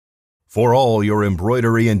For all your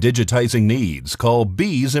embroidery and digitizing needs, call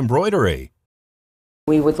Bees Embroidery.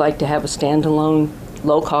 We would like to have a standalone,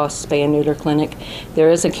 low-cost spay and neuter clinic.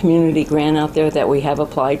 There is a community grant out there that we have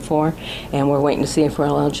applied for, and we're waiting to see if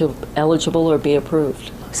we're eligible or be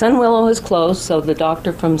approved. Sun Willow is closed, so the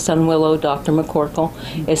doctor from Sun Willow, Dr. McCorkle,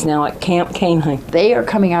 is now at Camp Canine. They are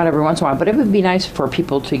coming out every once in a while, but it would be nice for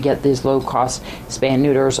people to get these low-cost spay and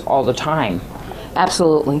neuters all the time.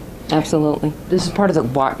 Absolutely. Absolutely. This is part of the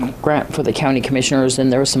block grant for the county commissioners, and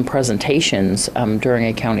there were some presentations during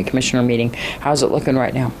a county commissioner meeting. How's it looking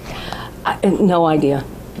right now? No idea.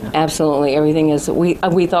 Yeah. Absolutely. Everything is, we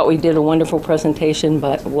thought we did a wonderful presentation,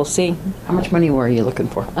 but we'll see. How much money were you looking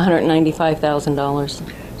for?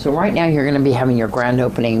 $195,000. So right now you're going to be having your grand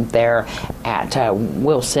opening there at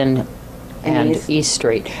Wilson and East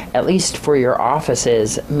Street, at least for your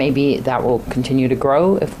offices. Maybe that will continue to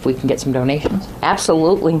grow if we can get some donations.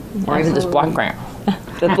 Absolutely. Or even this block grant.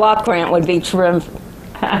 The block grant would be terrific.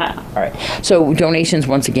 All right. So donations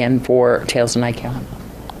once again for Tales of Nye County.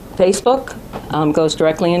 Facebook goes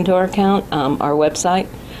directly into our account. Our website,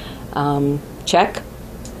 check.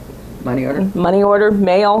 Money order? Money order,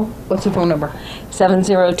 mail. What's the phone number?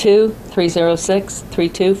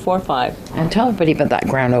 702-306-3245. And tell everybody about that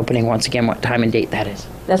grand opening once again, what time and date that is.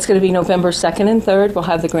 That's going to be November 2nd and 3rd. We'll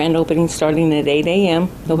have the grand opening starting at 8 a.m.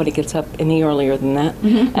 Nobody gets up any earlier than that.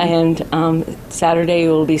 Mm-hmm. And Saturday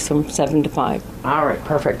will be from 7 to 5. All right,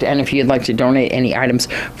 perfect. And if you'd like to donate any items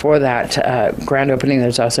for that grand opening,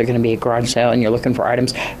 there's also going to be a garage sale, and you're looking for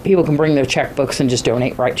items. People can bring their checkbooks and just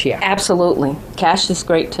donate right to you. Absolutely. Cash is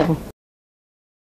great, too.